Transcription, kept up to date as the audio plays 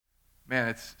Man,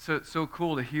 it's so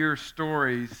cool to hear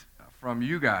stories from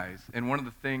you guys. And one of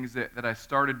the things that I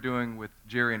started doing with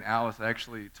Jerry and Alice, I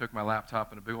actually took my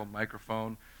laptop and a big old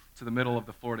microphone to the middle of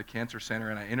the Florida Cancer Center,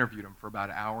 and I interviewed them for about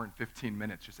an hour and 15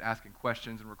 minutes, just asking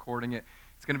questions and recording it.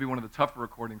 It's going to be one of the tougher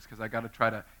recordings because I got to try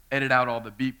to edit out all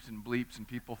the beeps and bleeps and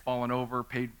people falling over,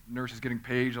 nurses getting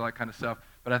paged, all that kind of stuff.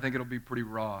 But I think it'll be pretty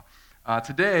raw.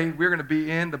 Today, we're going to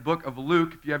be in the book of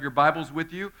Luke. If you have your Bibles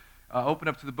with you, open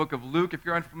up to the book of Luke. If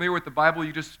you're unfamiliar with the Bible,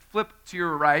 you just flip to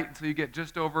your right until you get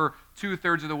just over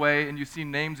 2/3 of the way and you see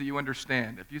names that you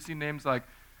understand. If you see names like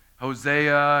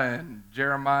Hosea and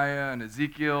Jeremiah and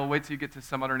Ezekiel, wait till you get to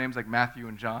some other names like Matthew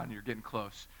and John. You're getting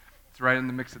close. It's right in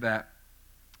the mix of that.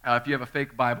 If you have a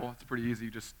fake Bible, it's pretty easy.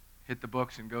 You just hit the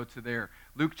books and go to there.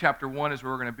 Luke chapter 1 is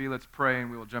where we're going to be. Let's pray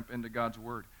and we will jump into God's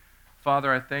word.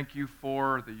 Father, I thank you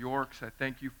for the Yorks. I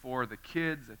thank you for the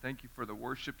kids. I thank you for the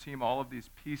worship team, all of these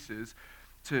pieces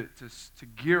to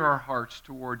gear our hearts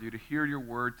toward you, to hear your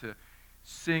word, to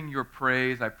sing your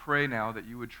praise. I pray now that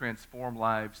you would transform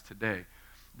lives today,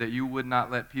 that you would not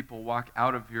let people walk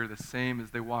out of here the same as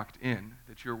they walked in,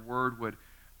 that your word would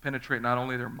penetrate not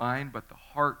only their mind, but the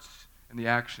hearts and the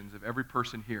actions of every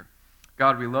person here.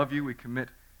 God, we love you. We commit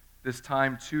this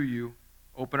time to you.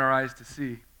 Open our eyes to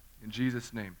see. In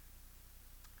Jesus' name.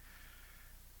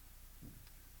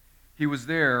 He was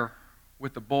there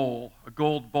with a bowl, a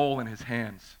gold bowl in his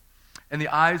hands, and the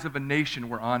eyes of a nation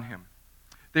were on him.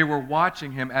 They were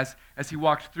watching him as he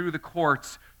walked through the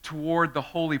courts toward the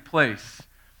holy place.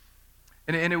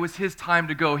 And it was his time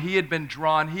to go. He had been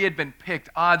drawn, he had been picked,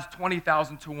 odds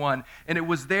 20,000 to 1. And it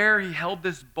was there he held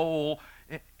this bowl,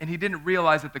 and he didn't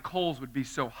realize that the coals would be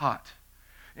so hot.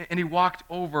 And he walked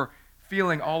over,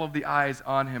 feeling all of the eyes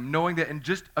on him, knowing that in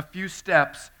just a few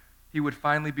steps, he would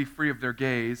finally be free of their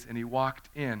gaze, and he walked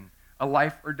in. A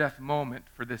life or death moment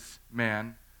for this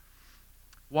man.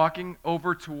 Walking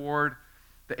over toward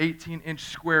the 18-inch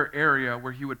square area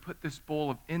where he would put this bowl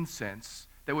of incense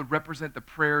that would represent the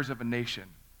prayers of a nation.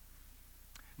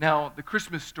 Now, the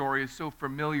Christmas story is so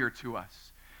familiar to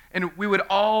us. And we would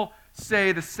all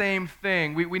say the same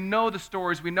thing. We know the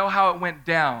stories. We know how it went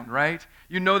down, right?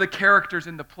 You know the characters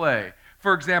in the play.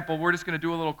 For example, we're just going to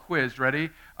do a little quiz. Ready?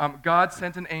 God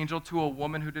sent an angel to a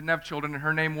woman who didn't have children, and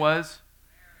her name was?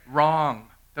 Wrong.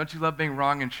 Don't you love being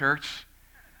wrong in church?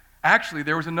 Actually,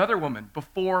 there was another woman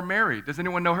before Mary. Does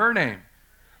anyone know her name?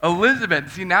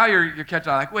 Elizabeth. See, now you're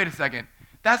catching on. Like, wait a second.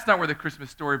 That's not where the Christmas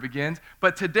story begins.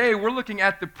 But today, we're looking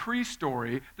at the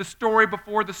pre-story, the story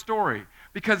before the story.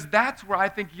 Because that's where I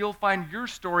think you'll find your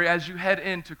story as you head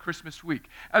into Christmas week.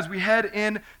 As we head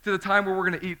into the time where we're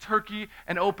going to eat turkey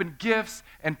and open gifts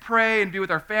and pray and be with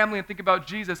our family and think about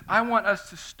Jesus, I want us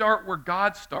to start where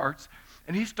God starts.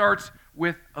 And he starts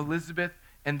with Elizabeth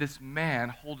and this man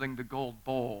holding the gold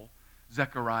bowl,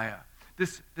 Zechariah.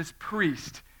 This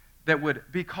priest that would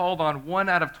be called on 1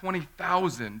 out of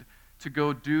 20,000 to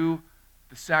go do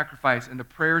the sacrifice and the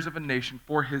prayers of a nation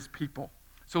for his people.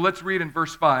 So let's read in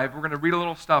verse 5. We're going to read a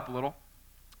little, stop a little.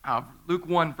 Luke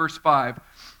 1, verse 5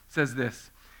 says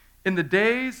this. In the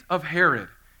days of Herod,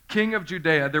 king of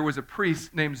Judea, there was a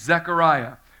priest named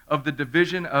Zechariah of the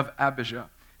division of Abijah.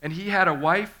 And he had a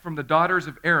wife from the daughters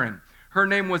of Aaron. Her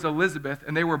name was Elizabeth,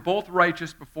 and they were both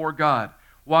righteous before God,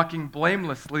 walking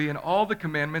blamelessly in all the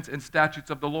commandments and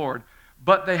statutes of the Lord.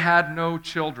 But they had no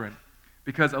children,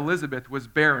 because Elizabeth was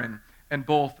barren, and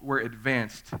both were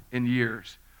advanced in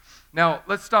years. Now,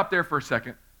 let's stop there for a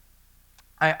second.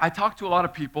 I talk to a lot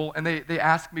of people, and they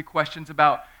ask me questions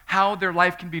about how their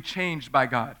life can be changed by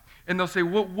God. And they'll say,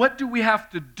 well, what do we have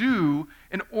to do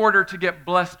in order to get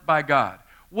blessed by God?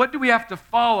 What do we have to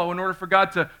follow in order for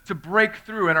God to break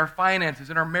through in our finances,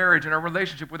 in our marriage, in our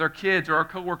relationship with our kids or our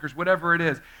coworkers, whatever it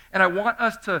is? And I want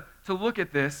us to look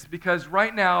at this because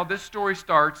right now this story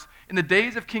starts in the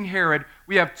days of King Herod.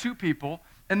 We have two people,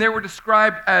 and they were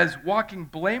described as walking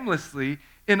blamelessly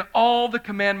in all the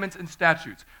commandments and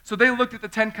statutes. So they looked at the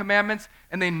 10 commandments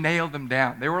and they nailed them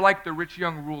down. They were like the rich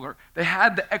young ruler. They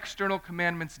had the external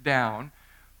commandments down,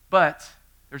 but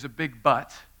there's a big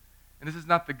but, and this is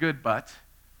not the good but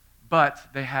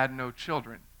they had no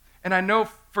children. And I know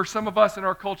for some of us in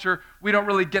our culture, we don't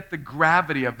really get the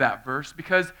gravity of that verse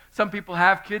because some people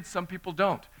have kids, some people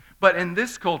don't. But in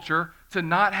this culture, to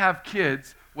not have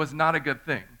kids was not a good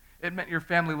thing. It meant your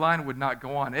family line would not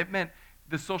go on. It meant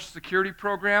the Social Security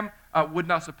program would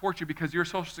not support you because your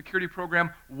Social Security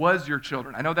program was your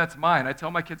children. I know that's mine. I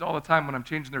tell my kids all the time when I'm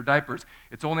changing their diapers,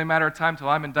 it's only a matter of time till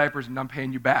I'm in diapers and I'm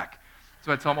paying you back.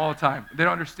 So I tell them all the time. They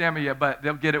don't understand me yet, but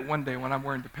they'll get it one day when I'm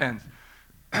wearing Depends.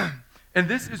 And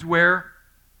this is where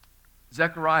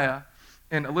Zechariah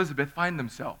and Elizabeth find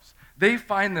themselves. They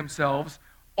find themselves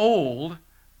old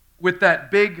with that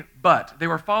big but. They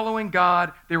were following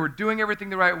God, they were doing everything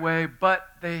the right way, but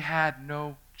they had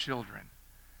no children.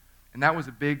 And that was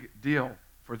a big deal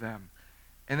for them.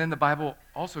 And then the Bible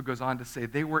also goes on to say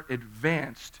they were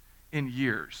advanced in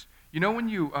years. You know, when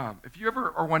you, if you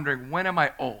ever are wondering, when am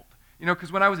I old? You know,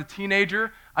 because when I was a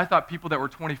teenager, I thought people that were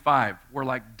 25 were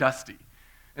like dusty.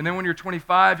 And then when you're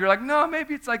 25, you're like, no,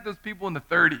 maybe it's like those people in the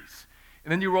 30s.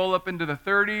 And then you roll up into the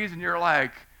 30s and you're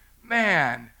like,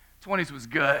 man, 20s was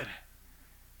good.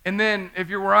 And then if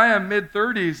you're where I am,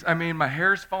 mid-30s, I mean, my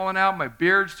hair's falling out, my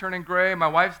beard's turning gray, my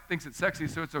wife thinks it's sexy,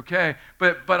 so it's okay.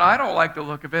 But I don't like the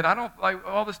look of it. I don't like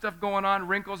all the stuff going on.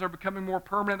 Wrinkles are becoming more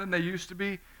permanent than they used to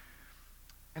be.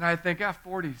 And I think,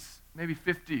 40s, maybe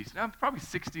 50s. Now I'm probably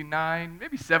 69,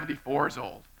 maybe 74 is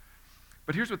old.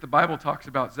 But here's what the Bible talks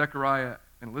about Zechariah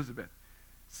and Elizabeth.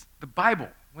 The Bible,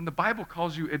 when the Bible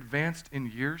calls you advanced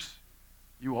in years,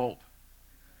 you old.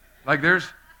 Like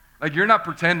you're not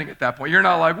pretending at that point. You're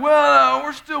not like, well,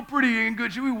 we're still pretty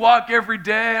good. Should we walk every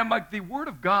day? I'm like, the Word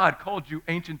of God called you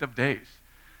Ancient of Days.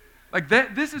 Like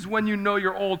this is when you know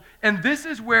you're old. And this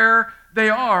is where they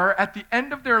are at the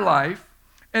end of their life.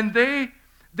 And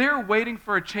they're waiting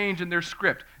for a change in their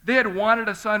script. They had wanted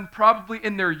a son probably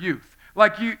in their youth.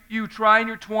 Like you try in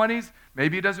your 20s,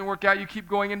 maybe it doesn't work out, you keep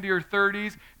going into your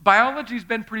 30s. Biology's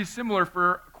been pretty similar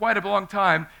for quite a long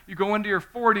time. You go into your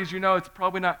 40s, you know it's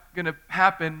probably not going to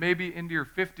happen. Maybe into your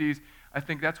 50s, I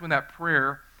think that's when that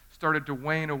prayer started to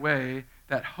wane away,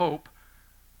 that hope.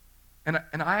 And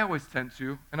I always tend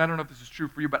to, and I don't know if this is true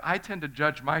for you, but I tend to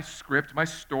judge my script, my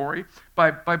story,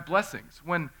 by blessings.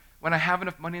 When I have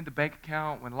enough money in the bank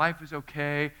account, when life is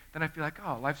okay, then I feel like,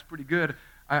 oh, life's pretty good.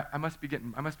 I must be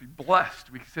blessed.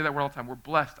 We say that word all the time. We're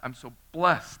blessed. I'm so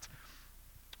blessed.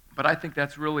 But I think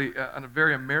that's really a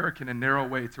very American and narrow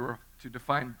way to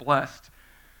define blessed.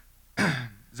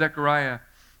 Zechariah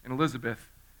and Elizabeth,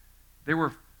 they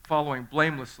were following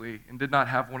blamelessly and did not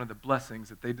have one of the blessings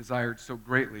that they desired so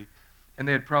greatly, and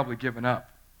they had probably given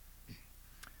up.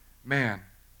 Man,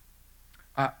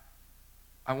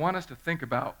 I want us to think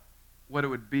about what it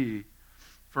would be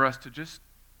for us to just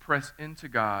press into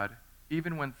God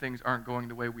even when things aren't going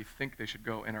the way we think they should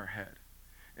go in our head.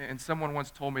 And someone once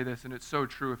told me this, and it's so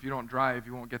true. If you don't drive,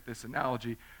 you won't get this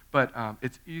analogy, but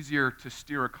it's easier to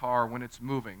steer a car when it's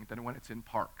moving than when it's in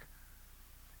park.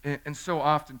 And so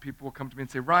often people will come to me and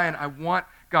say, Ryan, I want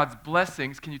God's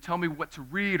blessings. Can you tell me what to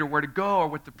read or where to go or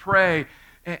what to pray?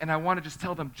 And I want to just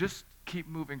tell them, just keep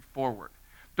moving forward.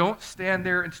 Don't stand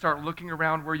there and start looking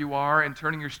around where you are and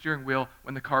turning your steering wheel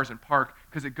when the car's in park,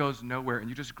 because it goes nowhere and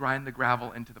you just grind the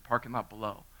gravel into the parking lot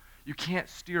below. You can't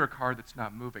steer a car that's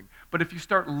not moving. But if you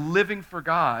start living for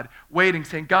God, waiting,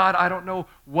 saying, God, I don't know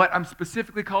what I'm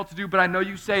specifically called to do, but I know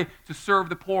you say to serve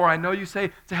the poor. I know you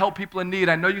say to help people in need.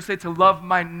 I know you say to love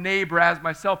my neighbor as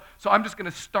myself. So I'm just going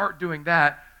to start doing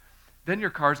that. Then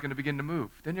your car is going to begin to move.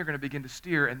 Then you're going to begin to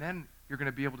steer, and then you're going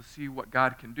to be able to see what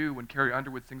God can do when Carrie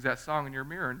Underwood sings that song in your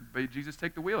mirror and say, Jesus,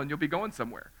 take the wheel, and you'll be going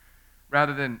somewhere.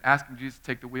 Rather than asking Jesus to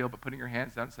take the wheel, but putting your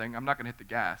hands down and saying, I'm not going to hit the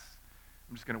gas.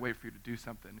 I'm just going to wait for you to do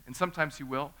something. And sometimes he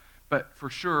will, but for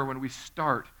sure when we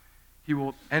start, he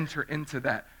will enter into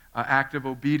that act of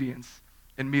obedience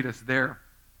and meet us there.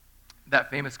 That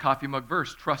famous coffee mug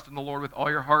verse, trust in the Lord with all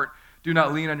your heart. Do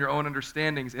not lean on your own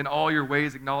understandings. In all your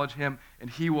ways acknowledge him, and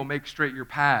he will make straight your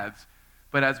paths.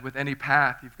 But as with any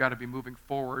path, you've got to be moving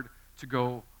forward to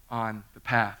go on the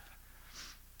path.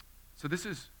 So this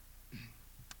is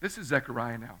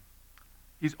Zechariah now.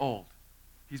 He's old.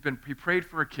 He prayed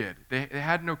for a kid. They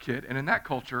had no kid. And in that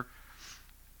culture,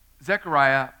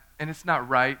 Zechariah, and it's not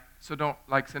right, so don't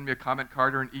send me a comment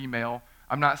card or an email.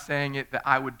 I'm not saying it that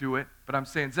I would do it, but I'm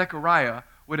saying Zechariah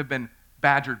would have been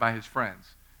badgered by his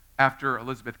friends after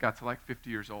Elizabeth got to 50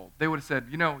 years old. They would have said,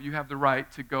 you have the right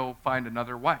to go find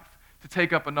another wife, to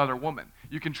take up another woman.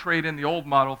 You can trade in the old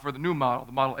model for the new model,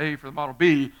 the Model A for the Model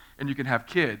B, and you can have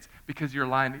kids because your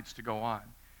line needs to go on.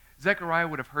 Zechariah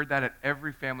would have heard that at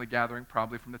every family gathering,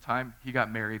 probably from the time he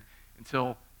got married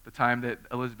until the time that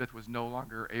Elizabeth was no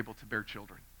longer able to bear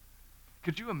children.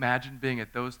 Could you imagine being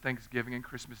at those Thanksgiving and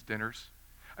Christmas dinners?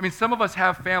 I mean, some of us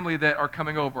have family that are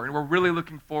coming over, and we're really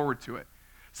looking forward to it.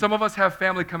 Some of us have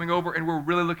family coming over, and we're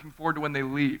really looking forward to when they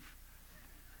leave.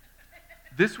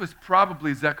 This was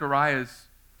probably Zechariah's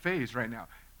phase right now,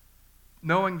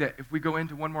 knowing that if we go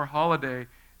into one more holiday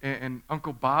and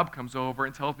Uncle Bob comes over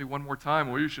and tells me one more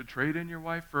time, well, you should trade in your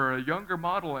wife for a younger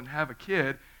model and have a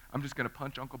kid, I'm just going to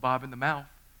punch Uncle Bob in the mouth,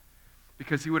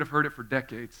 because he would have heard it for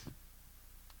decades,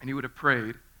 and he would have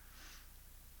prayed.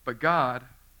 But God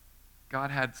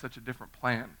had such a different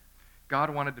plan.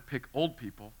 God wanted to pick old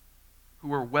people who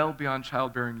were well beyond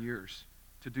childbearing years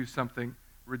to do something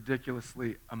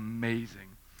ridiculously amazing.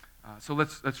 So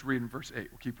let's read in verse 8.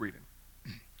 We'll keep reading.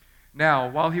 Now,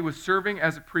 while he was serving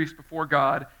as a priest before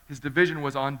God, his division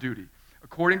was on duty.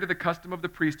 According to the custom of the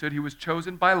priesthood, he was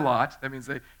chosen by lot, that means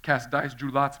they cast dice,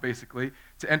 drew lots basically,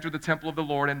 to enter the temple of the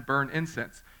Lord and burn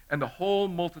incense. And the whole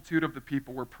multitude of the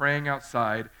people were praying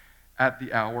outside at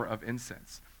the hour of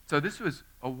incense. So this was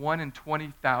a 1 in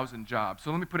 20,000 job.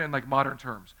 So let me put it in like modern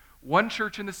terms. One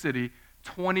church in the city,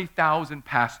 20,000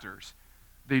 pastors.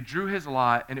 They drew his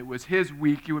lot, and it was his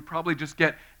week. You would probably just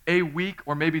get a week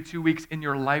or maybe 2 weeks in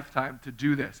your lifetime to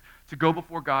do this, to go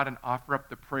before God and offer up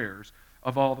the prayers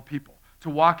of all the people, to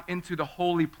walk into the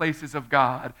holy places of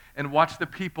God and watch the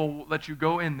people let you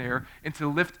go in there and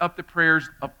to lift up the prayers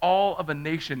of all of a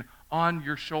nation on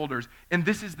your shoulders. And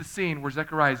this is the scene where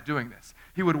Zechariah is doing this.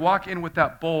 He would walk in with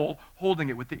that bowl, holding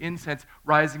it with the incense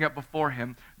rising up before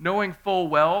him, knowing full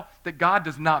well that God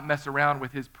does not mess around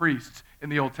with his priests in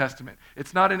the Old Testament.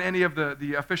 It's not in any of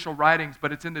the official writings,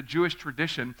 but it's in the Jewish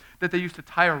tradition that they used to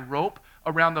tie a rope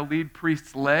around the lead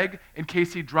priest's leg in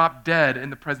case he dropped dead in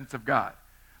the presence of God.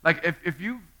 Like, if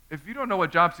you don't know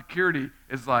what job security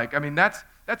is like, I mean, that's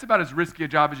about as risky a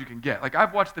job as you can get. Like,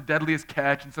 I've watched The Deadliest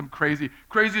Catch and some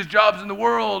craziest jobs in the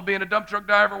world, being a dump truck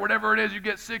driver, whatever it is, you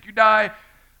get sick, you die.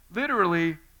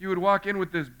 Literally, you would walk in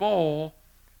with this bowl,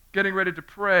 getting ready to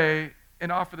pray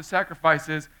and offer the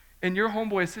sacrifices, and your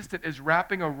homeboy assistant is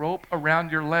wrapping a rope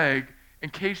around your leg in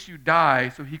case you die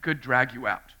so he could drag you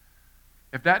out.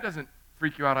 If that doesn't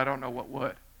freak you out, I don't know what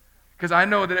would. Because I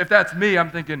know that if that's me, I'm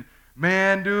thinking,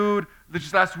 man, dude,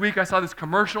 just last week I saw this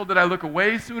commercial. Did I look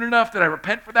away soon enough? Did I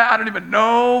repent for that? I don't even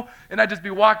know. And I'd just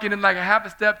be walking in like a half a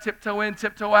step, tiptoe in,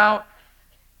 tiptoe out.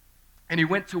 And he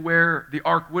went to where the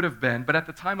ark would have been. But at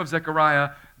the time of Zechariah,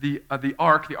 the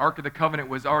ark of the covenant,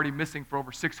 was already missing for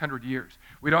over 600 years.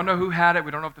 We don't know who had it.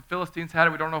 We don't know if the Philistines had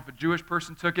it. We don't know if a Jewish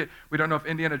person took it. We don't know if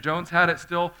Indiana Jones had it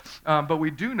still. But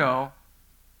we do know,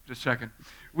 just checking,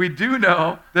 we do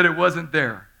know that it wasn't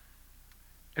there.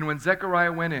 And when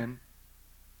Zechariah went in,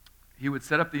 he would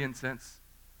set up the incense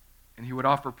and he would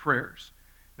offer prayers.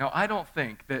 Now, I don't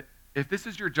think that if this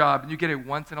is your job and you get a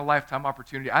once-in-a-lifetime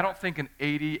opportunity, I don't think an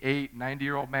 88,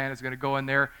 90-year-old man is going to go in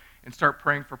there and start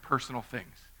praying for personal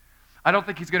things. I don't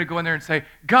think he's going to go in there and say,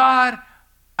 God,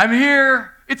 I'm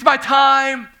here. It's my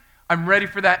time. I'm ready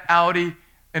for that Audi.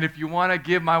 And if you want to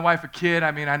give my wife a kid,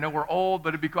 I mean, I know we're old, but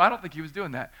it'd be cool. I don't think he was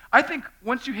doing that. I think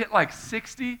once you hit like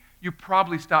 60, you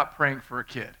probably stop praying for a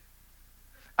kid.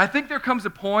 I think there comes a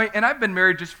point, and I've been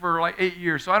married just for like 8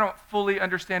 years, so I don't fully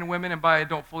understand women, and by I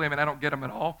don't fully, I mean I don't get them at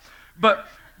all. But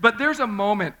there's a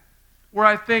moment where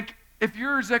I think if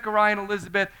you're Zechariah and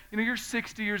Elizabeth, you know, you're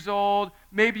 60 years old,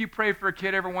 maybe you pray for a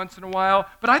kid every once in a while,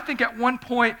 but I think at one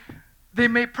point they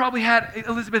may probably had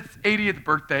Elizabeth's 80th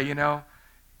birthday, you know,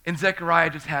 and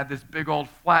Zechariah just had this big old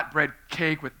flatbread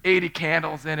cake with 80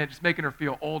 candles in it, just making her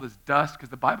feel old as dust because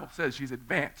the Bible says she's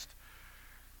advanced.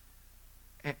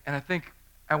 And I think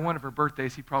at one of her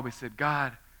birthdays, he probably said,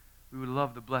 God, we would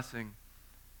love the blessing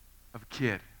of a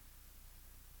kid.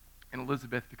 And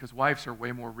Elizabeth, because wives are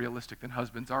way more realistic than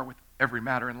husbands are with every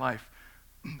matter in life,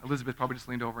 Elizabeth probably just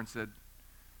leaned over and said,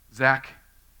 Zach,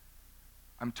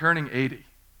 I'm turning 80.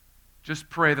 Just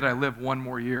pray that I live one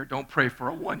more year. Don't pray for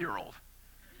a 1-year-old.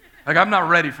 Like, I'm not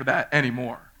ready for that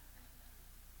anymore.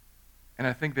 And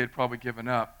I think they'd probably given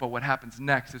up. But what happens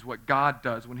next is what God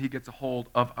does when he gets a hold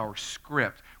of our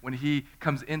script. When he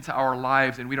comes into our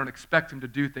lives and we don't expect him to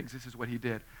do things, this is what he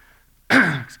did.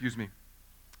 Excuse me.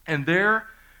 And there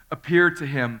appeared to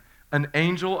him an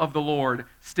angel of the Lord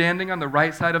standing on the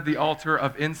right side of the altar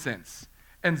of incense.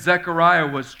 And Zechariah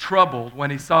was troubled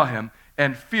when he saw him,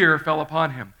 and fear fell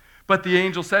upon him. But the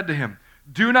angel said to him,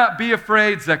 Do not be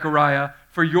afraid, Zechariah,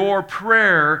 for your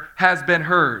prayer has been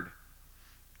heard.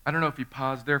 I don't know if he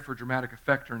paused there for dramatic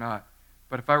effect or not,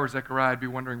 but if I were Zechariah, I'd be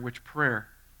wondering which prayer.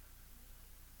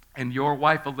 And your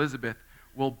wife Elizabeth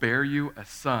will bear you a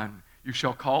son. You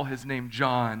shall call his name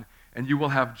John, and you will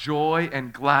have joy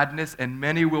and gladness, and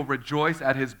many will rejoice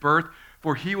at his birth,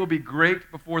 for he will be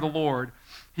great before the Lord.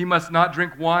 He must not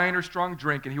drink wine or strong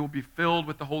drink, and he will be filled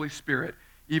with the Holy Spirit,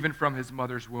 even from his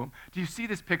mother's womb. Do you see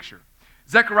this picture?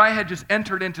 Zechariah had just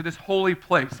entered into this holy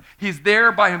place. He's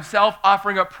there by himself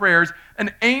offering up prayers.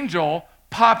 An angel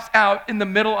pops out in the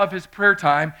middle of his prayer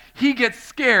time. He gets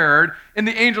scared, and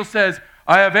the angel says,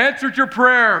 I have answered your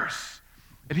prayers.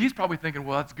 And he's probably thinking,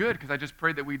 well, that's good, because I just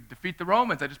prayed that we'd defeat the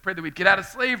Romans. I just prayed that we'd get out of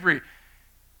slavery.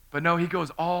 But no, he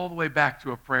goes all the way back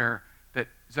to a prayer that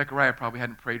Zechariah probably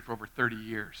hadn't prayed for over 30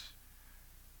 years.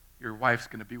 Your wife's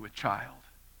going to be with child.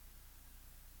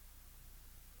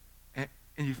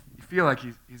 And you feel like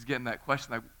he's getting that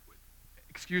question, like,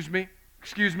 excuse me?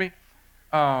 excuse me.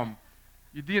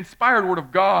 The inspired word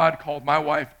of God called my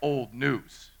wife old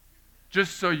news.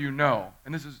 Just so you know.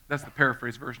 And that's the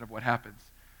paraphrase version of what happens.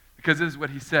 Because this is what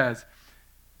he says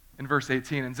in verse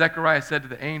 18. And Zechariah said to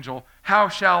the angel, how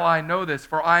shall I know this?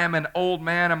 For I am an old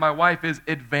man and my wife is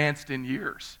advanced in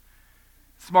years.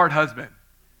 Smart husband.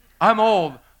 I'm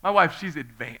old. My wife, she's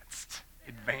advanced.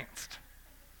 Advanced.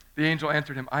 The angel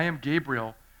answered him, I am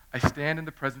Gabriel. I stand in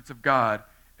the presence of God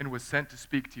and was sent to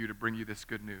speak to you to bring you this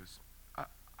good news.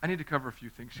 I need to cover a few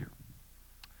things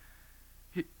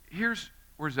here. Here's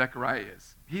where Zechariah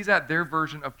is. He's at their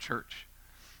version of church,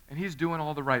 and he's doing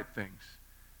all the right things.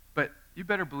 But you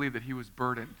better believe that he was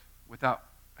burdened without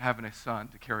having a son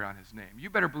to carry on his name. You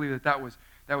better believe that was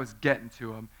getting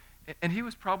to him. And he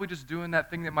was probably just doing that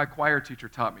thing that my choir teacher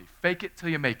taught me, fake it till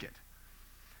you make it.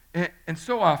 And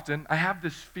so often, I have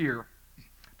this fear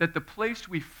that the place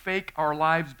we fake our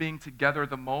lives being together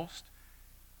the most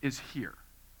is here.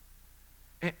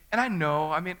 And I know,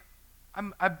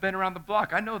 I've been around the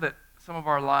block. I know that some of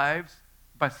our lives,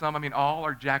 by some, I mean all,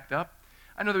 are jacked up.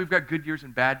 I know that we've got good years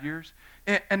and bad years.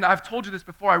 And I've told you this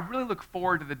before, I really look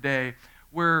forward to the day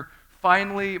where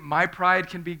finally my pride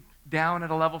can be down at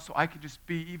a level so I can just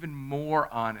be even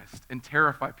more honest and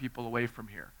terrify people away from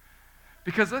here.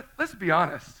 Because let's be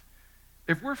honest,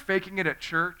 if we're faking it at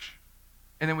church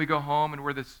and then we go home and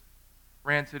we're this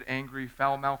rancid, angry,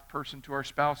 foul-mouthed person to our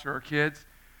spouse or our kids,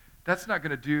 that's not going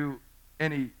to do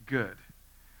any good.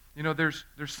 You know, there's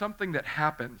something that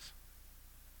happens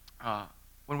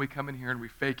when we come in here and we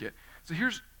fake it. So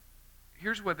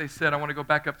here's what they said. I want to go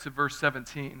back up to verse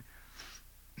 17,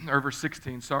 or verse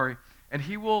 16, sorry. And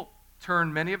he will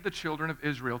turn many of the children of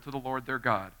Israel to the Lord their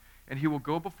God, and he will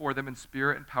go before them in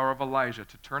spirit and power of Elijah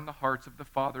to turn the hearts of the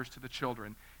fathers to the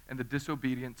children and the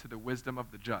disobedient to the wisdom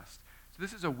of the just. So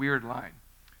this is a weird line.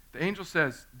 The angel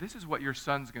says, this is what your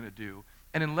son's going to do.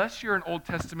 And unless you're an Old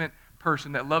Testament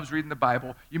person that loves reading the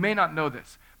Bible, you may not know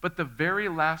this, but the very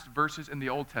last verses in the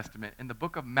Old Testament, in the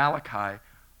book of Malachi,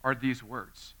 are these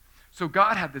words. So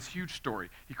God had this huge story.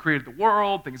 He created the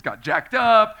world, things got jacked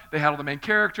up, they had all the main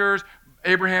characters.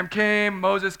 Abraham came,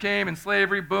 Moses came, in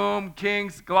slavery, boom,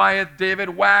 kings, Goliath, David,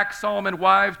 whack, Solomon,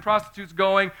 wives, prostitutes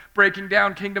going, breaking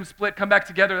down, kingdom split, come back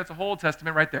together. That's a whole Old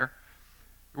Testament right there.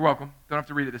 You're welcome. Don't have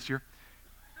to read it this year.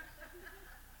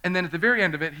 And then at the very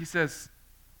end of it, he says,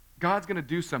 God's going to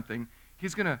do something.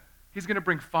 He's going to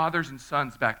bring fathers and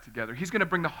sons back together. He's going to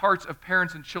bring the hearts of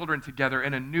parents and children together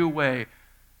in a new way.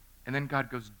 And then God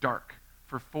goes dark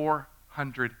for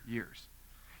 400 years.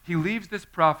 He leaves this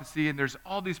prophecy, and there's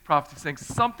all these prophecies saying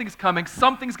something's coming,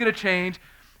 something's going to change,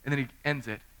 and then he ends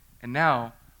it. And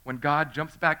now, when God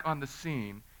jumps back on the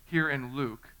scene here in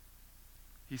Luke,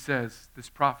 he says this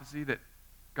prophecy that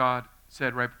God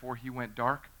said right before he went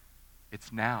dark,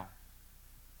 it's now.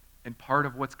 And part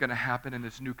of what's going to happen in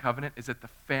this new covenant is that the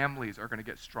families are going to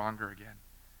get stronger again.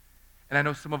 And I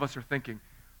know some of us are thinking,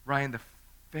 Ryan, the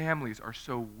families are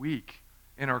so weak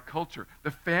in our culture. The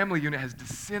family unit has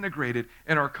disintegrated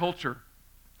in our culture.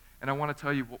 And I want to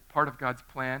tell you, part of God's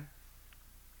plan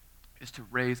is to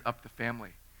raise up the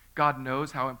family. God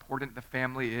knows how important the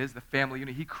family is, the family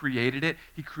unit. He created it.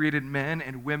 He created men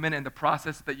and women and the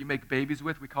process that you make babies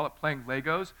with. We call it playing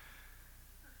Legos.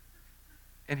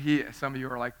 And some of you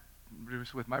are like,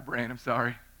 just with my brain, I'm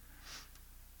sorry.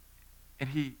 And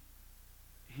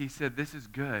he said, this is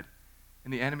good.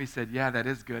 And the enemy said, yeah, that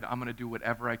is good. I'm going to do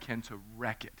whatever I can to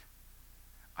wreck it.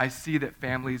 I see that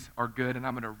families are good and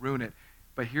I'm going to ruin it.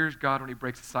 But here's God when he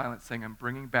breaks the silence saying, I'm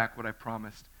bringing back what I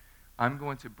promised. I'm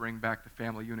going to bring back the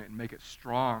family unit and make it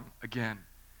strong again.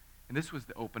 And this was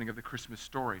the opening of the Christmas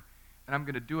story. And I'm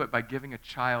going to do it by giving a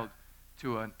child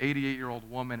to an 88-year-old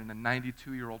woman and a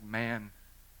 92-year-old man.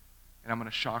 And I'm going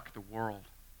to shock the world.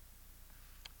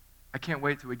 I can't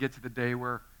wait till we get to the day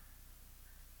where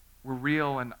we're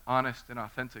real and honest and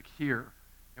authentic here,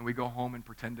 and we go home and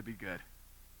pretend to be good.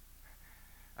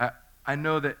 I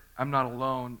know that I'm not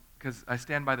alone because I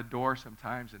stand by the door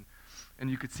sometimes, and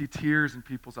you could see tears in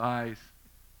people's eyes.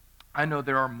 I know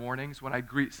there are mornings when I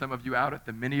greet some of you out at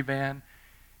the minivan,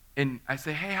 and I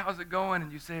say, hey, how's it going?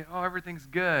 And you say, oh, everything's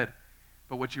good.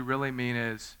 But what you really mean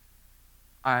is,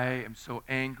 I am so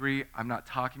angry. I'm not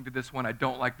talking to this one. I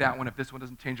don't like that one. If this one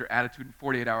doesn't change their attitude in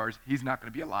 48 hours, he's not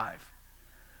going to be alive.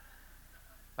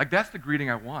 Like, that's the greeting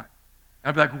I want. And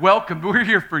I'd be like, welcome, we're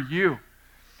here for you.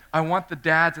 I want the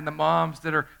dads and the moms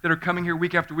that are coming here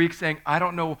week after week saying, I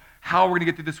don't know how we're going to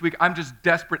get through this week. I'm just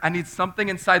desperate. I need something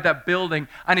inside that building.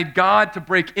 I need God to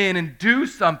break in and do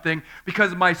something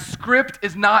because my script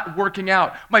is not working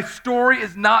out. My story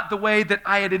is not the way that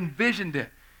I had envisioned it.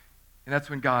 And that's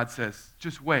when God says,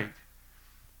 just wait.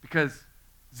 Because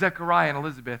Zechariah and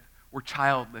Elizabeth were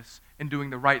childless and doing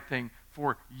the right thing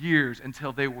for years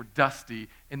until they were dusty,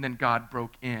 and then God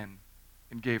broke in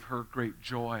and gave her great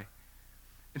joy.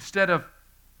 Instead of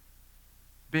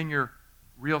being your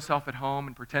real self at home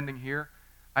and pretending here,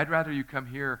 I'd rather you come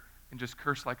here and just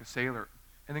curse like a sailor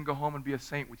and then go home and be a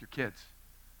saint with your kids.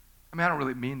 I mean, I don't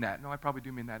really mean that. No, I probably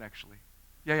do mean that, actually.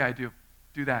 Yeah, I do.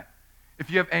 Do that. If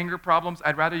you have anger problems,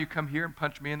 I'd rather you come here and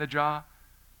punch me in the jaw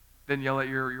than yell at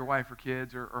your wife or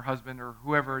kids or husband or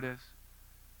whoever it is.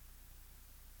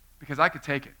 Because I could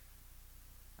take it.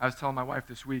 I was telling my wife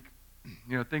this week,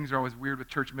 things are always weird with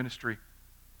church ministry.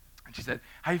 And she said,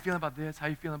 how you feeling about this? How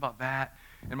you feeling about that?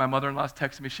 And my mother-in-law's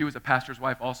texting me. She was a pastor's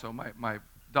wife also. My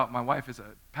wife is a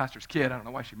pastor's kid. I don't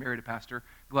know why she married a pastor.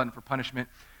 Glutton for punishment.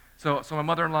 So my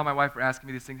mother-in-law and my wife were asking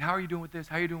me these things. How are you doing with this?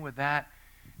 How are you doing with that?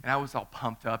 And I was all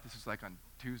pumped up. This was like on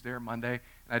Tuesday or Monday.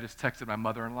 And I just texted my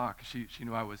mother-in-law because she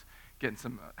knew I was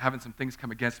having some things come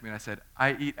against me. And I said,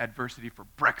 I eat adversity for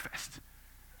breakfast.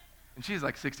 And she's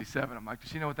like 67. I'm like,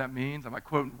 does she know what that means? I'm like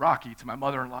quoting Rocky to my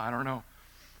mother-in-law. I don't know.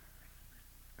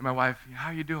 And my wife,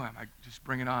 how you doing? I'm like, just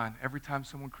bring it on. Every time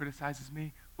someone criticizes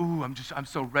me, I'm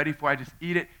so ready for it. I just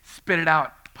eat it, spit it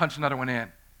out, punch another one in.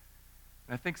 And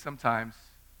I think sometimes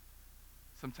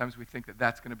we think that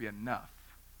that's going to be enough,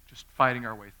 just fighting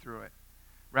our way through it,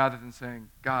 rather than saying,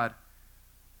 God,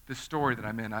 this story that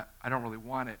I'm in, I don't really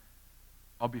want it.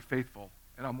 I'll be faithful,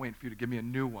 and I'm waiting for you to give me a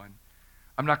new one.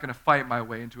 I'm not going to fight my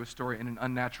way into a story in an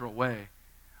unnatural way.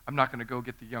 I'm not going to go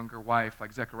get the younger wife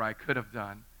like Zechariah could have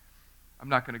done. I'm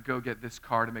not going to go get this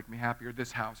car to make me happy or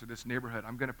this house or this neighborhood.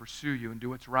 I'm going to pursue you and do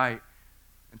what's right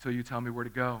until you tell me where to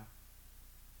go.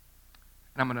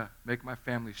 And I'm going to make my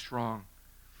family strong.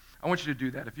 I want you to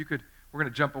do that. If you could, we're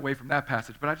going to jump away from that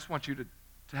passage, but I just want you to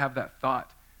have that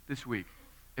thought this week.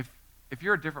 If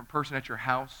you're a different person at your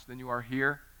house than you are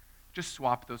here, just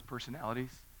swap those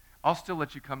personalities. I'll still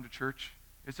let you come to church.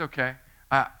 It's okay.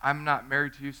 I'm not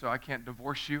married to you, so I can't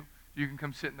divorce you. You can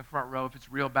come sit in the front row. If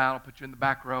it's real bad, I'll put you in the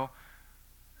back row.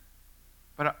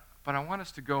 But I want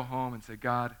us to go home and say,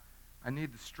 God, I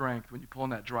need the strength when you pull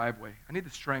in that driveway. I need the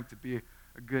strength to be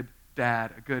a good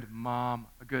dad, a good mom,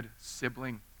 a good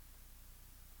sibling.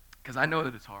 Because I know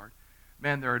that it's hard.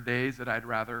 Man, there are days that I'd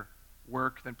rather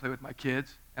work than play with my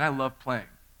kids, and I love playing.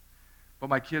 But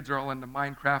my kids are all into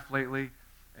Minecraft lately,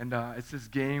 and it's this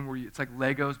game where it's like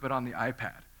Legos but on the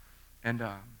iPad. And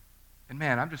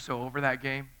man, I'm just so over that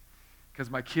game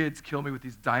because my kids kill me with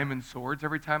these diamond swords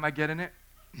every time I get in it.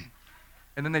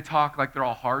 And then they talk like they're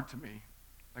all hard to me.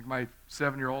 Like my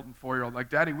 7-year-old and 4-year-old, like,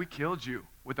 Daddy, we killed you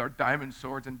with our diamond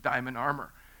swords and diamond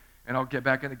armor. And I'll get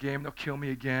back in the game, they'll kill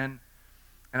me again.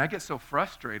 And I get so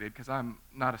frustrated because I'm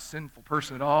not a sinful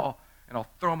person at all. And I'll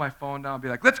throw my phone down and be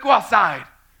like, let's go outside.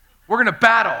 We're going to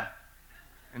battle.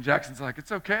 And Jackson's like,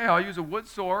 it's okay, I'll use a wood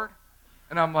sword.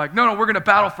 And I'm like, no, we're going to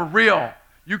battle for real.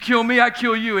 You kill me, I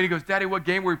kill you. And he goes, Daddy, what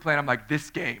game were we playing? I'm like, this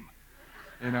game.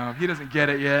 He doesn't get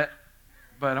it yet.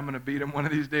 But I'm going to beat him one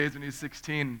of these days when he's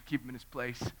 16 and keep him in his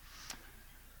place.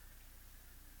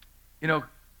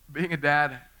 Being a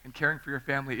dad and caring for your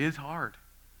family is hard.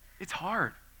 It's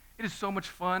hard. It is so much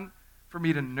fun for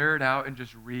me to nerd out and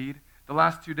just read. The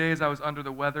last 2 days I was under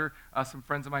the weather. Some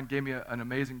friends of mine gave me an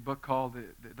amazing book called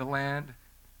The Land.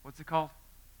 What's it called?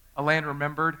 A Land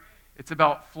Remembered. It's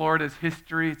about Florida's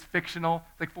history. It's fictional.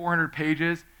 It's like 400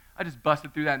 pages. I just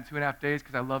busted through that in 2.5 days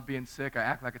because I love being sick. I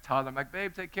act like a toddler. I'm like,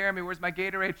 babe, take care of me. Where's my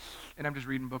Gatorade? And I'm just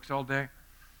reading books all day.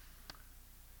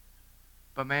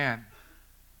 But man,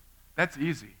 that's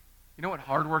easy. You know what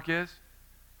hard work is?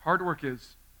 Hard work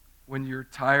is when you're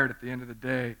tired at the end of the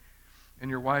day and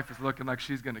your wife is looking like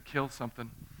she's going to kill something.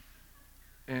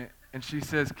 And she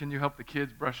says, can you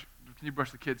brush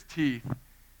the kids' teeth?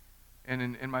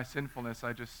 And in my sinfulness,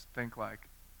 I just think like,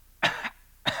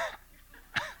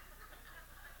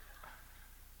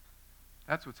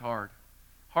 that's what's hard.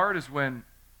 Hard is when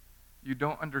you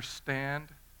don't understand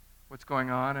what's going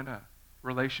on in a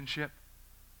relationship,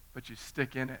 but you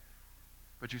stick in it.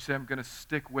 But you say, I'm going to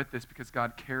stick with this because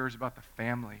God cares about the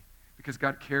family, because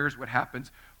God cares what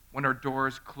happens when our door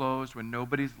is closed, when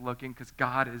nobody's looking, because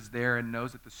God is there and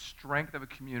knows that the strength of a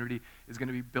community is going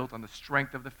to be built on the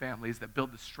strength of the families that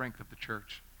build the strength of the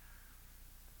church.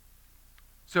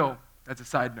 So, that's a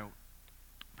side note.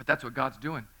 But that's what God's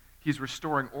doing. He's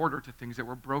restoring order to things that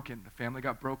were broken. The family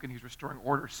got broken. He's restoring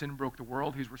order. Sin broke the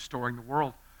world. He's restoring the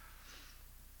world.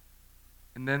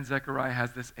 And then Zechariah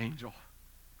has this angel.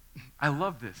 I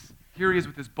love this. Here he is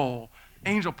with his bowl.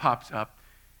 Angel pops up.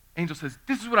 Angel says,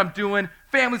 this is what I'm doing.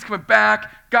 Family's coming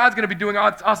back. God's going to be doing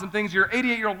awesome things. Your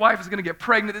 88-year-old wife is going to get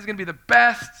pregnant. This is going to be the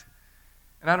best.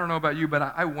 And I don't know about you, but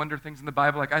I wonder things in the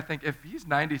Bible. Like, I think if he's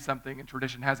 90-something and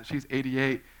tradition has it she's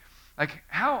 88, like,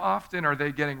 how often are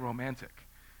they getting romantic?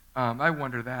 I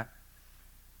wonder that.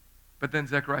 But then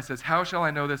Zechariah says, how shall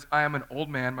I know this? I am an old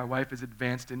man. My wife is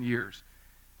advanced in years.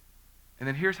 And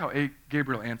then here's how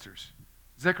Gabriel answers.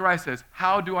 Zechariah says,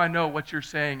 how do I know what you're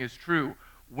saying is true,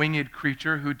 winged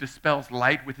creature who dispels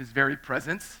light with his very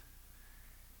presence?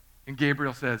 And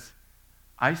Gabriel says,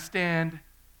 I stand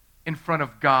in front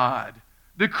of God,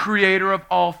 the creator of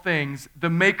all things, the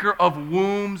maker of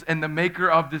wombs and the maker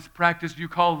of this practice you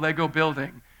call Lego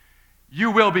building.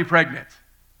 You will be pregnant.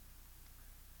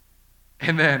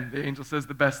 And then the angel says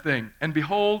the best thing. And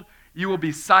behold, you will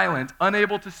be silent,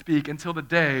 unable to speak until the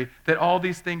day that all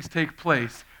these things take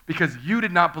place, because you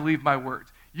did not believe my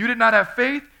words. You did not have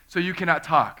faith, so you cannot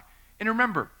talk. And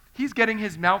remember, he's getting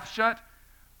his mouth shut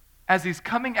as he's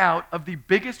coming out of the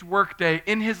biggest workday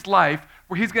in his life,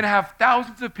 where he's going to have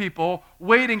thousands of people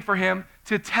waiting for him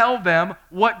to tell them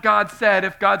what God said,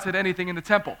 if God said anything in the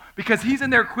temple. Because he's in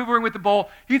there quivering with the bowl,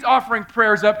 he's offering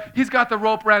prayers up, he's got the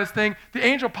rope around his thing, the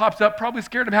angel pops up, probably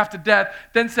scared him half to death,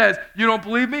 then says, you don't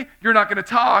believe me? You're not going to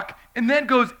talk, and then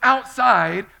goes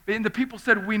outside, and the people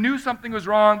said, we knew something was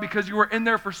wrong because you were in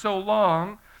there for so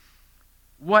long.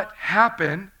 What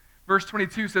happened? Verse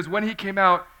 22 says, when he came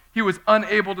out, he was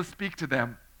unable to speak to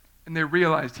them, and they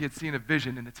realized he had seen a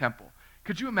vision in the temple.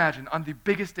 Could you imagine on the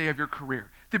biggest day of your career,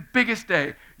 the biggest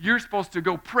day, you're supposed to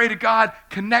go pray to God,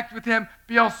 connect with him,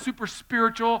 be all super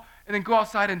spiritual, and then go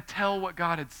outside and tell what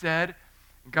God had said.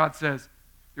 And God says,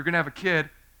 you're going to have a kid.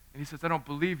 And he says, I don't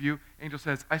believe you. Angel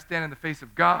says, I stand in the face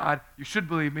of God. You should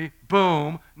believe me.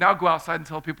 Boom. Now go outside and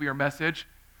tell people your message.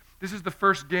 This is the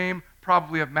first game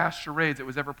probably of mass charades that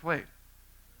was ever played.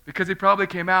 Because he probably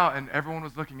came out and everyone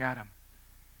was looking at him.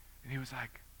 And he was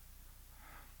like,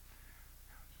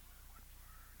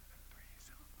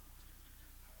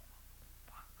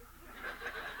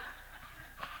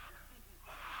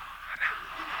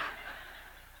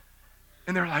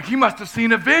 and they're like, he must have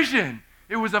seen a vision.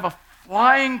 It was of a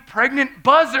flying pregnant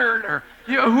buzzard, or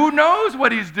who knows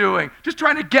what he's doing. Just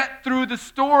trying to get through the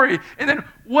story. And then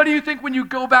what do you think when you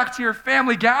go back to your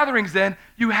family gatherings then?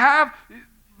 You have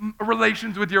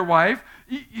relations with your wife.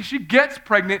 She gets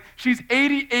pregnant. She's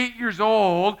 88 years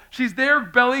old. She's there,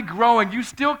 belly growing. You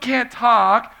still can't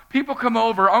talk. People come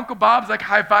over. Uncle Bob's like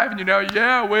high-fiving you now.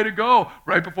 Yeah, way to go.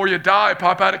 Right before you die,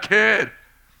 pop out a kid.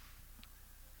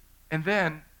 And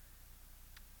then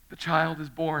the child is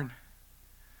born.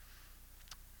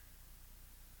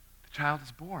 The child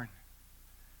is born.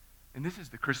 And this is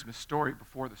the Christmas story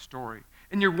before the story.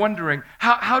 And you're wondering,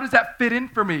 how does that fit in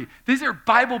for me? These are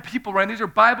Bible people, right? These are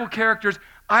Bible characters.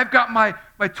 I've got my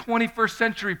 21st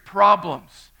century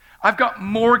problems. I've got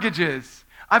mortgages.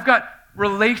 I've got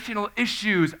relational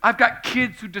issues. I've got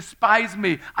kids who despise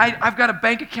me. I've got a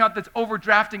bank account that's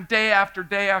overdrafting day after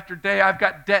day after day. I've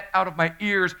got debt out of my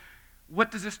ears.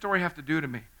 What does this story have to do to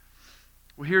me?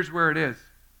 Well, here's where it is.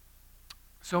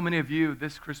 So many of you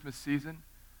this Christmas season,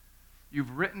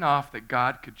 you've written off that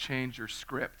God could change your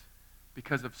script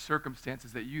because of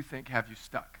circumstances that you think have you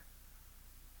stuck.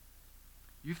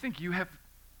 You think you have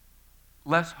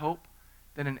less hope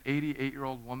than an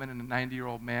 88-year-old woman and a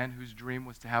 90-year-old man whose dream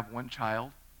was to have one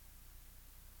child?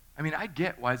 I mean, I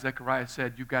get why Zechariah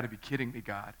said, you've got to be kidding me,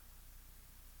 God,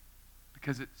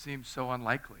 because it seems so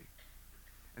unlikely.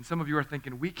 And some of you are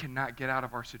thinking, we cannot get out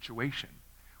of our situation.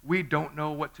 We don't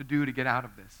know what to do to get out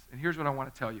of this. And here's what I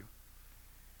want to tell you.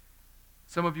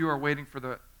 Some of you are waiting for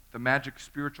the magic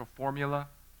spiritual formula.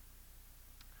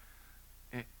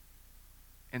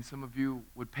 And some of you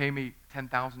would pay me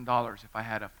 $10,000 if I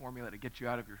had a formula to get you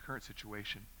out of your current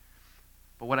situation.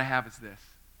 But what I have is this.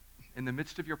 In the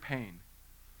midst of your pain,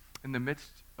 in the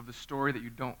midst of the story that you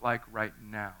don't like right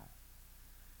now,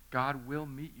 God will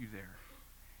meet you there.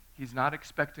 He's not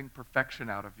expecting perfection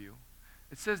out of you.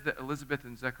 It says that Elizabeth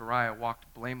and Zechariah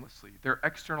walked blamelessly. Their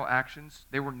external actions,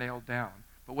 they were nailed down.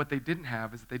 But what they didn't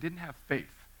have is that they didn't have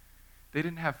faith. They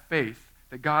didn't have faith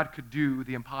that God could do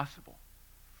the impossible.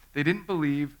 They didn't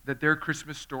believe that their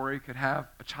Christmas story could have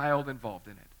a child involved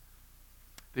in it.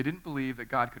 They didn't believe that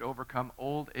God could overcome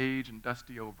old age and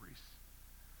dusty ovaries.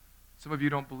 Some of you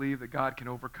don't believe that God can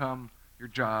overcome your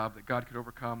job, that God could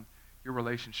overcome your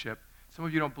relationship. Some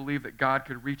of you don't believe that God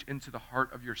could reach into the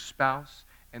heart of your spouse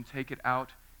and take it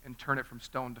out and turn it from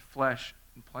stone to flesh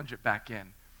and plunge it back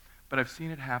in. But I've seen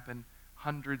it happen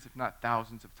hundreds, if not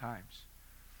thousands of times.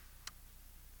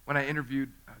 When I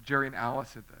interviewed Jerry and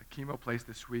Alice at the chemo place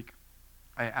this week,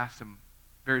 I asked them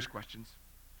various questions.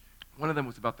 One of them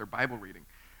was about their Bible reading.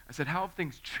 I said, how have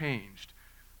things changed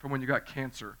from when you got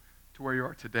cancer to where you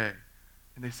are today?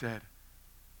 And they said,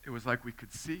 it was like we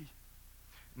could see.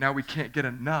 Now we can't get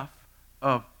enough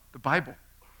of the Bible.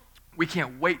 We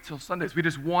can't wait till Sundays. We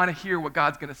just want to hear what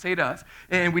God's going to say to us.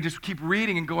 And we just keep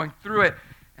reading and going through it.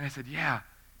 And I said, yeah,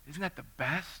 isn't that the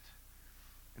best?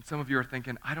 And some of you are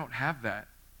thinking, I don't have that,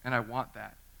 and I want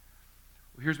that.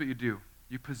 Well, here's what you do.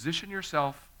 You position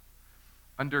yourself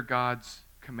under God's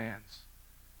commands.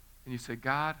 And you say,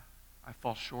 God, I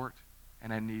fall short,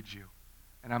 and I need you.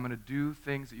 And I'm going to do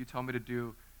things that you tell me to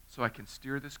do so I can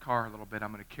steer this car a little bit.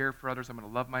 I'm going to care for others. I'm going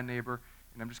to love my neighbor,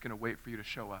 and I'm just going to wait for you to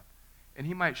show up. And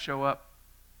he might show up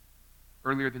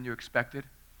earlier than you expected.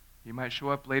 He might show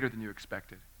up later than you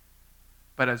expected.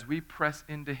 But as we press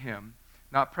into him,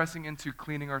 not pressing into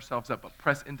cleaning ourselves up, but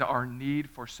press into our need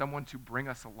for someone to bring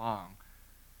us along,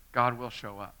 God will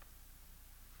show up.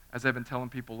 As I've been telling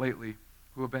people lately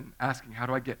who have been asking, how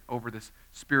do I get over this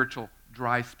spiritual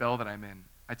dry spell that I'm in?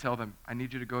 I tell them, I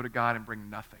need you to go to God and bring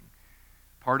nothing.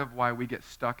 Part of why we get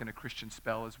stuck in a Christian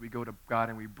spell is we go to God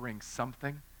and we bring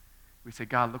something. We say,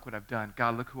 God, look what I've done.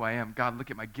 God, look who I am. God, look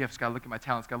at my gifts. God, look at my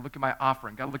talents. God, look at my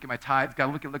offering. God, look at my tithes.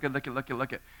 God, look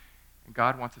at. And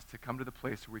God wants us to come to the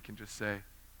place where we can just say,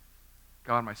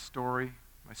 God, my story,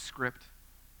 my script,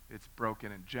 it's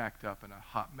broken and jacked up in a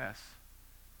hot mess.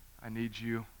 I need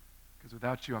you, because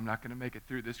without you, I'm not going to make it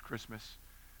through this Christmas.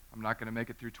 I'm not going to make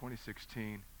it through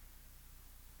 2016.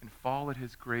 And fall at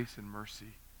his grace and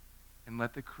mercy, and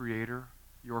let the Creator,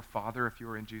 your Father, if you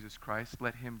are in Jesus Christ,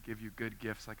 let him give you good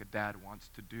gifts like a dad wants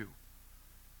to do.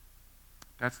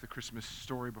 That's the Christmas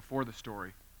story before the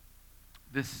story.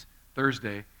 This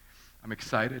Thursday, I'm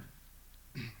excited.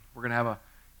 We're going to have a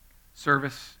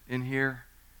service in here.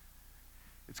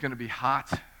 It's going to be hot.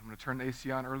 I'm going to turn the AC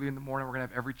on early in the morning. We're going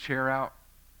to have every chair out.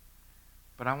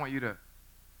 But I want you to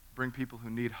bring people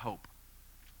who need hope.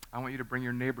 I want you to bring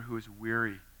your neighbor who is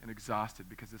weary and exhausted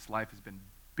because this life has been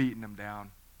beating them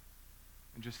down.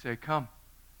 And just say, come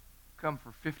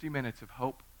for 50 minutes of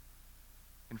hope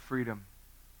and freedom.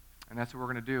 And that's what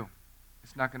we're going to do.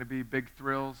 It's not going to be big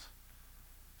thrills.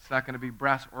 It's not going to be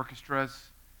brass orchestras.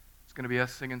 It's going to be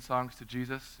us singing songs to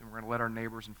Jesus, and we're going to let our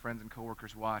neighbors and friends and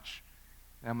coworkers watch.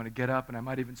 And I'm going to get up, and I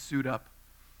might even suit up.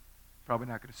 Probably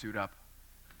not going to suit up.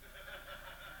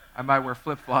 I might wear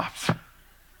flip-flops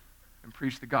and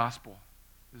preach the gospel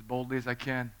as boldly as I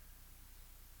can.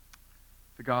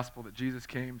 The gospel that Jesus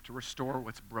came to restore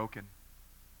what's broken.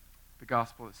 The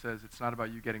gospel that says it's not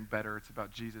about you getting better, it's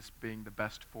about Jesus being the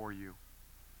best for you.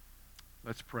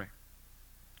 Let's pray.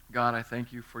 God, I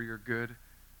thank you for your good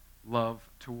love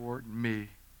toward me,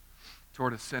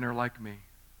 toward a sinner like me,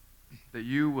 that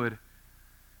you would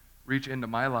reach into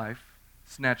my life,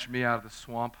 snatch me out of the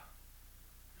swamp,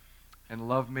 and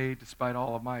love me despite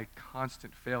all of my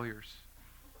constant failures.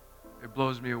 It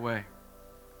blows me away.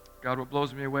 God, what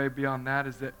blows me away beyond that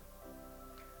is that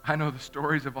I know the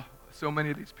stories of so many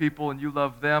of these people, and you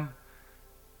love them.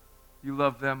 You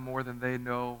love them more than they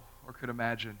know or could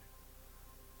imagine.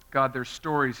 God, there's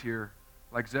stories here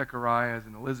like Zechariah's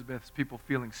and Elizabeth's, people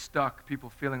feeling stuck, people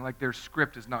feeling like their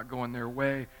script is not going their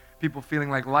way, people feeling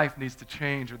like life needs to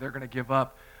change or they're going to give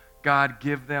up. God,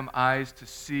 give them eyes to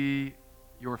see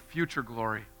your future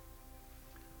glory.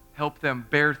 Help them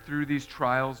bear through these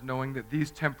trials, knowing that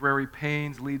these temporary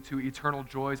pains lead to eternal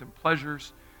joys and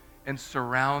pleasures, and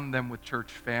surround them with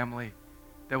church family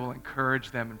that will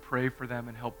encourage them and pray for them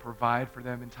and help provide for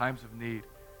them in times of need.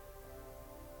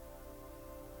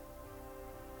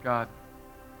 God,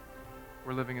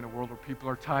 we're living in a world where people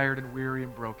are tired and weary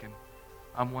and broken.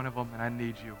 I'm one of them, and I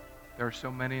need you. There are so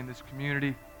many in this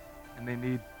community, and they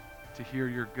need to hear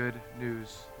your good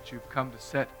news, that you've come to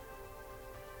set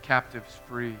captives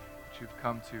free, that you've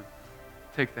come to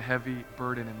take the heavy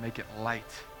burden and make it light.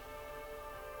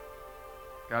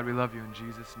 God, we love you in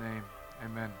Jesus' name.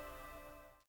 Amen.